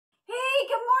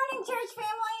morning, church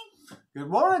family. Good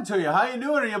morning to you. How you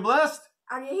doing? Are you blessed?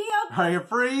 Are you healed? Are you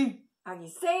free? Are you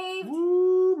saved?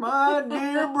 Woo, my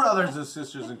dear brothers and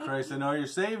sisters in Christ. I know you're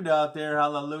saved out there.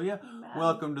 Hallelujah. Amen.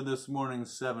 Welcome to this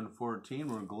morning's 7:14.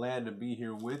 We're glad to be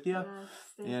here with you. Yes,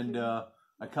 thank And you.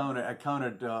 I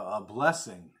counted a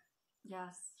blessing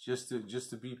Yes. just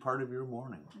to be part of your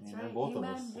morning. That's Amen. right. Both Amen.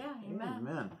 of us. Yeah, amen.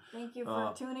 Amen. Thank you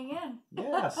for tuning in.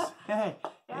 Yes. Hey.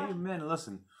 Yeah. Amen.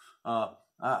 Listen,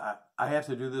 I have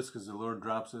to do this because the Lord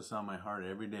drops this on my heart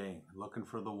every day. Looking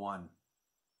for the one.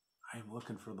 I am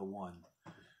looking for the one.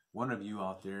 One of you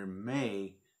out there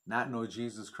may not know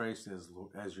Jesus Christ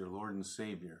as your Lord and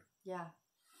Savior. Yeah.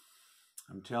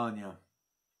 I'm telling you,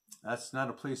 that's not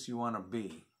a place you want to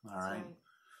be. All right.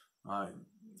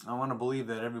 I want to believe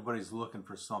that everybody's looking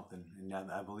for something,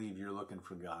 and I believe you're looking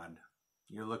for God.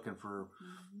 You're looking for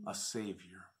a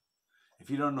Savior. If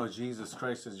you don't know Jesus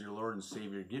Christ as your Lord and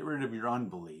Savior, get rid of your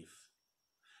unbelief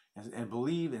and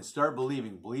believe and start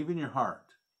believing. Believe in your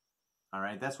heart. All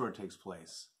right, that's where it takes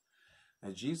place.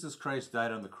 That Jesus Christ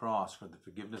died on the cross for the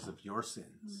forgiveness of your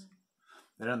sins.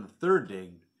 That on the third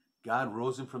day, God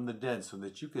rose him from the dead so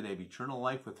that you could have eternal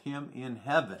life with him in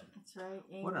heaven. That's right.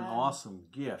 Amen. What an awesome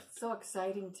gift. So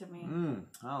exciting to me.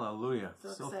 Hallelujah.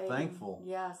 So exciting. thankful.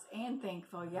 Yes, and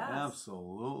thankful. Yes.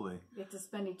 Absolutely. Get to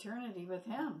spend eternity with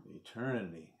him.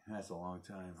 Eternity. That's a long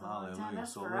time. It's a long Hallelujah. time.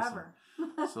 That's So forever.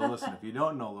 listen, if you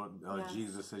don't know Yes.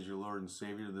 Jesus as your Lord and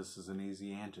Savior, this is an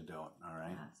easy antidote, all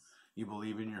right? Yes. You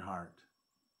believe in your heart.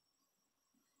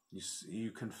 You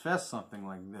confess something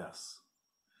like this.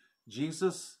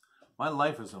 Jesus, my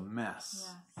life is a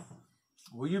mess. Yes.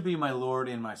 Will you be my Lord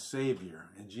and my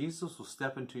Savior? And Jesus will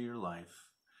step into your life.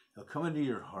 He'll come into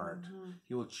your heart.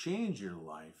 He will change your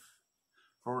life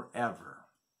forever.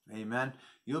 Amen.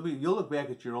 You'll look back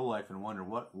at your old life and wonder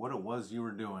what it was you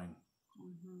were doing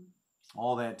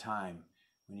all that time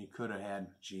when you could have had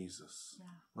Jesus. Yeah.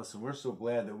 Listen, we're so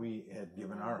glad that we had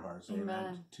given our hearts,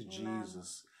 amen, to Amen.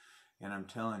 Jesus. And I'm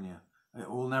telling you,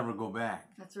 we'll never go back.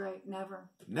 That's right. Never.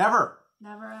 Never.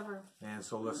 Never ever. And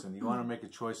so listen, you want to make a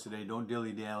choice today. Don't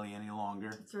dilly-dally any longer.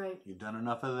 That's right. You've done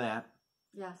enough of that.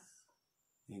 Yes.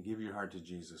 And give your heart to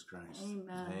Jesus Christ.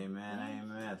 Amen. Amen.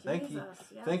 Amen. Thank Thank you. Jesus,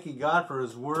 yes. Thank you, God, for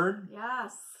his word.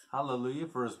 Yes. Hallelujah.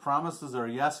 For his promises are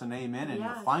yes and amen. And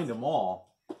Yes. you'll find them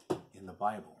all in the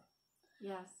Bible.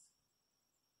 Yes.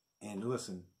 And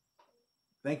listen,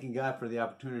 thanking God for the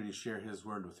opportunity to share his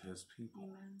word with his people.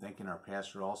 Amen. Thanking our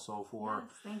pastor also for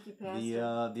Yes. Thank you,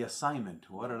 Pastor. the assignment.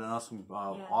 What an awesome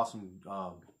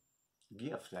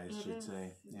gift, I should is.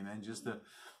 say. Amen. Just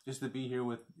to be here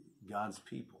with God's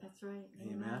people. That's right.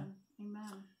 Amen.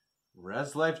 Amen.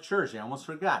 Res Life Church. I almost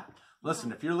forgot.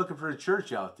 Listen, if you're looking for a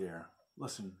church out there,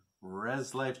 listen,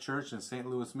 Res Life Church in St.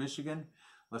 Louis, Michigan.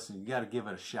 Listen, you got to give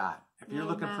it a shot. If you're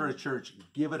looking for a church,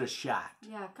 give it a shot.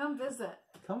 Yeah, come visit.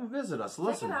 Come and visit us. Check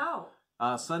Listen. it out.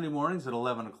 Sunday mornings at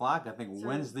 11 o'clock. I think That's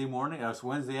Wednesday morning. It's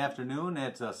Wednesday afternoon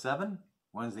at 7.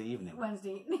 Wednesday evening.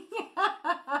 Wednesday.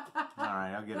 All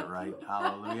right, I'll get it right.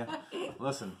 Hallelujah.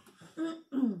 Listen,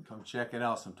 come check it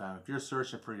out sometime. If you're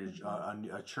searching for your,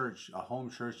 a church, a home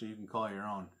church that you can call your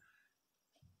own,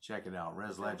 check it out.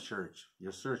 Res Life Church.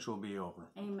 Your search will be over.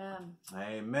 Amen.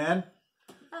 Amen.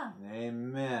 Huh.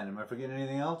 Amen. Am I forgetting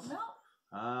anything else? No.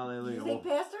 Hallelujah. Did you think,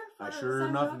 Pastor? I sure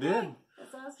enough did.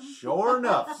 That's awesome. Sure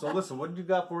enough. So listen, what did you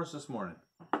got for us this morning?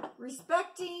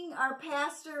 Respecting our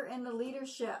pastor and the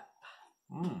leadership.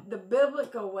 The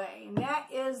biblical way. And that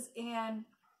is in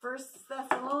 1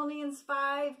 Thessalonians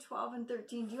 5:12 and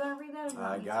 13. Do you want to read that?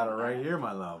 I got it right here,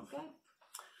 my love. Okay.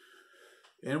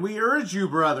 And we urge you,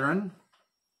 brethren,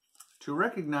 to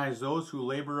recognize those who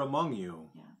labor among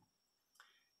you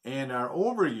and are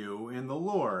over you in the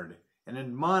Lord and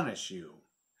admonish you,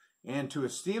 and to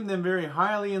esteem them very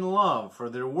highly in love for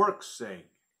their work's sake,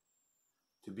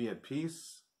 to be at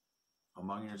peace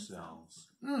among yourselves.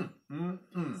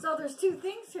 So there's two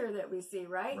things here that we see,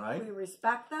 right? Right. We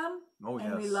respect them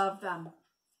and we love them.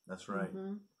 That's right.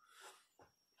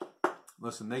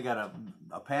 Listen, they got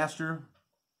a pastor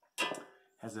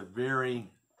has a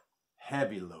very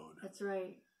heavy load. That's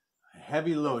right. A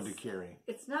heavy load to carry.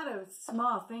 It's not a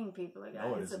small thing, people.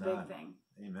 No, it's a big thing.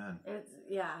 Amen. It's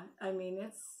I mean,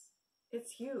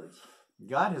 it's huge.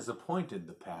 God has appointed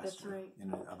the pastor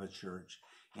of a church,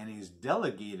 and he's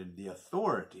delegated the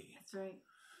authority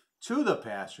to the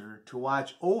pastor to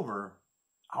watch over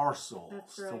our souls,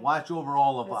 to watch over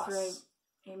all of us.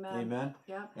 Right. Amen. Amen.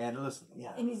 Yeah. And listen,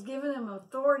 and he's given them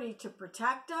authority to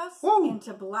protect us and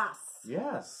to bless.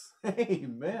 Yes.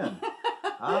 Amen.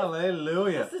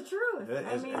 Hallelujah. It's the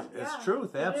truth. It's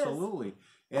truth, absolutely.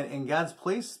 And God's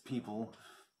placed people,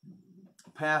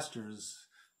 pastors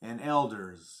and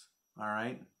elders all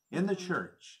right, in the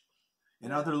church,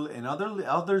 and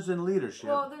others in leadership.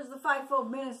 Well, there's the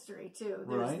fivefold ministry too.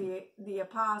 There's Right. the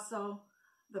apostle,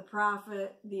 the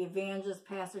prophet, the evangelist,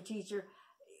 pastor, teacher.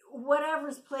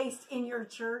 Whatever's placed in your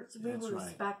church, we That's will right.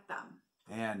 respect them.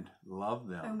 And love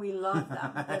them. And we love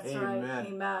them. That's right.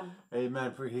 Amen.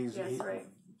 Amen.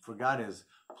 For God has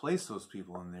placed those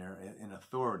people in there in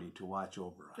authority to watch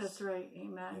over us. That's right.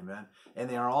 Amen. Amen. And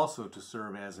they are also to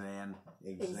serve as an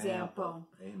example.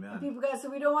 Amen. And people, guys, so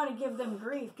we don't want to give them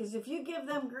grief, because if you give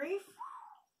them grief,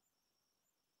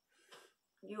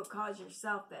 you'll cause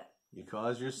yourself that. You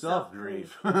cause yourself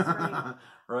grief. That's right.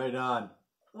 Right on.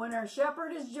 When our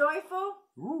shepherd is joyful,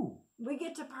 Ooh. we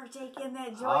get to partake in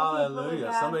that joy.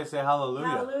 Hallelujah. Somebody say hallelujah.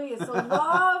 Hallelujah. So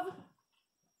love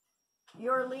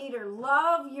your leader.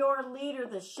 Love your leader,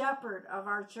 the shepherd of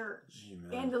our church.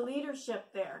 Amen. And the leadership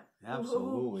there.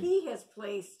 Absolutely. Who he has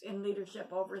placed in leadership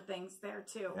over things there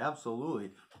too.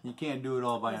 Absolutely. He can't do it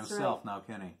all by That's himself right. now,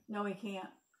 can he? No, he can't.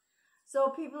 So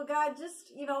people of God,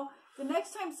 just, the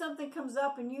next time something comes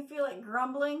up and you feel like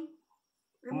grumbling,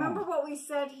 remember what we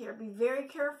said here. Be very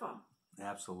careful.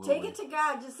 Absolutely. Take it to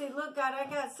God. Just say, look, God, I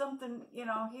got something,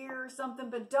 here or something,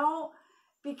 but don't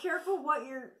be careful what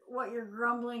you're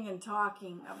grumbling and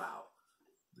talking about.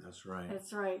 That's right.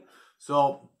 That's right.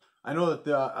 So I know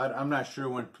that I'm not sure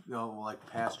when like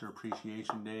Pastor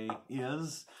Appreciation Day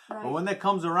is, Right. but when that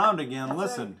comes around again, That's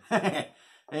listen,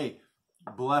 hey,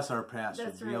 bless our pastor.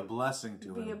 That's Be a right. blessing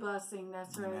to him. Be a blessing.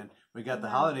 That's right. Amen. We got the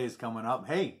Amen. holidays coming up.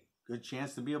 Hey, good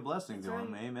chance to be a blessing That's to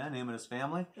him. right. Amen. Him and his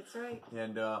family. That's right.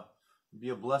 And be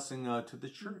a blessing to the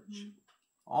church Mm-hmm.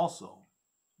 also.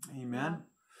 Amen.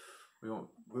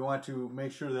 We want to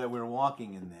make sure that we're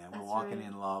walking in that. We're That's walking right.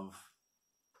 in love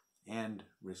and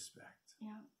respect.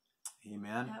 Yeah.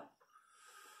 Amen. Yep.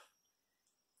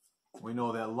 We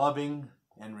know that loving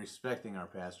and respecting our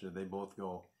pastor, they both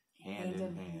go hand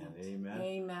in hand. Amen.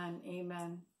 Amen.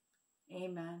 Amen.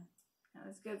 Amen. That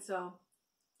was good. So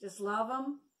just love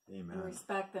them Amen. and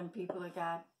respect them, people of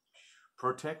God.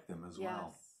 Protect them as Yes.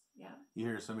 well. Yeah. You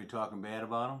hear somebody talking bad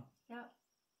about them? Yeah.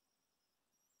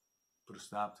 Put a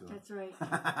stop to it. That's right.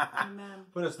 Amen.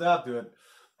 Put a stop to it.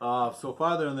 So,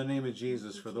 Father, in the name of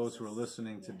Jesus, for those who are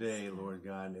listening today, Lord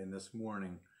God, and this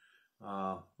morning,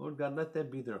 Lord God, let that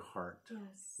be their heart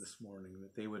Yes. this morning,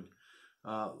 that they would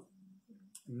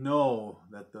know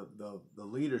that the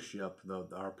leadership,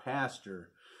 our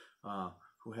pastor,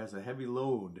 who has a heavy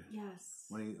load, Yes.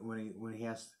 when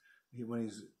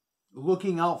he's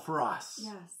looking out for us,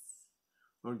 Yes.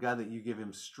 Lord God, that you give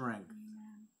him strength,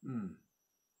 Amen.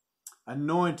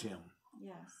 Anoint him,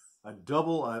 Yes. a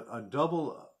double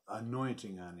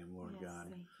anointing on him, Lord Yes. God,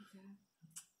 Thank you, God.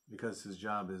 because his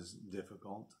job is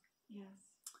difficult,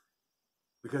 Yes.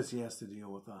 because he has to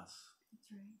deal with us.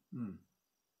 That's right.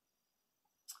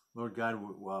 Lord God,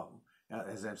 well,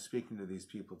 as I'm speaking to these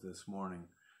people this morning,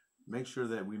 make sure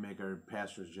that we make our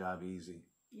pastor's job easy.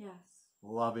 Yes.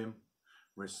 Love him,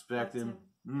 respect Respect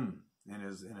him, in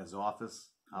his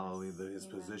office, hallelujah, his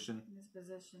Amen. position. In his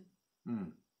position.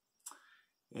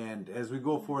 And as we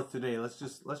go forth today, let's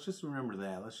just remember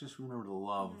that. Let's just remember to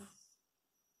love, Yes.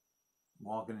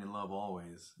 walking in love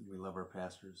always. We love our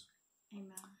pastors.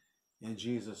 Amen. In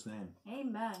Jesus' name,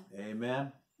 Amen.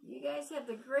 amen. You guys have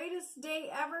the greatest day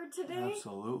ever today.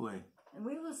 Absolutely. And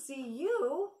we will see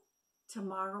you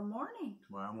tomorrow morning.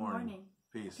 Tomorrow morning.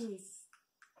 Peace. Peace.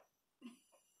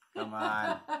 Come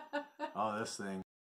on. Oh, this thing.